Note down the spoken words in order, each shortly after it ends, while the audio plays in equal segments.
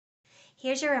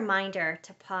Here's your reminder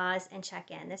to pause and check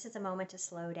in. This is a moment to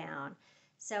slow down.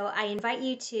 So I invite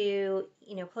you to,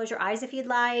 close your eyes if you'd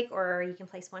like, or you can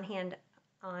place one hand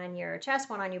on your chest,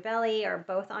 one on your belly, or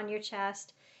both on your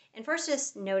chest. And first,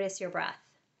 just notice your breath.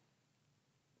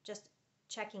 Just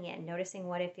checking in, noticing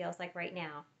what it feels like right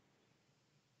now.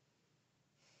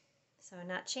 So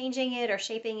not changing it or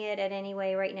shaping it in any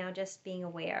way right now, just being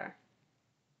aware.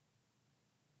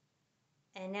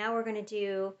 And now we're going to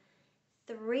do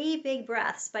 3 big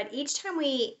breaths, but each time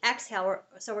we exhale,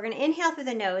 we're going to inhale through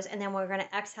the nose, and then we're going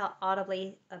to exhale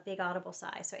audibly, a big audible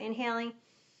sigh. So inhaling,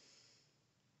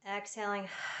 exhaling.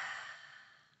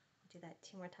 Do that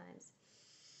 2 more times.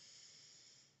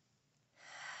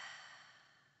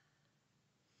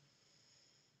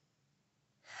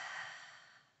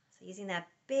 So using that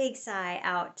big sigh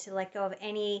out to let go of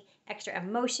any extra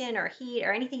emotion or heat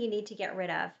or anything you need to get rid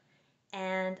of.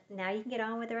 And now you can get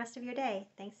on with the rest of your day.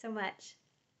 Thanks so much.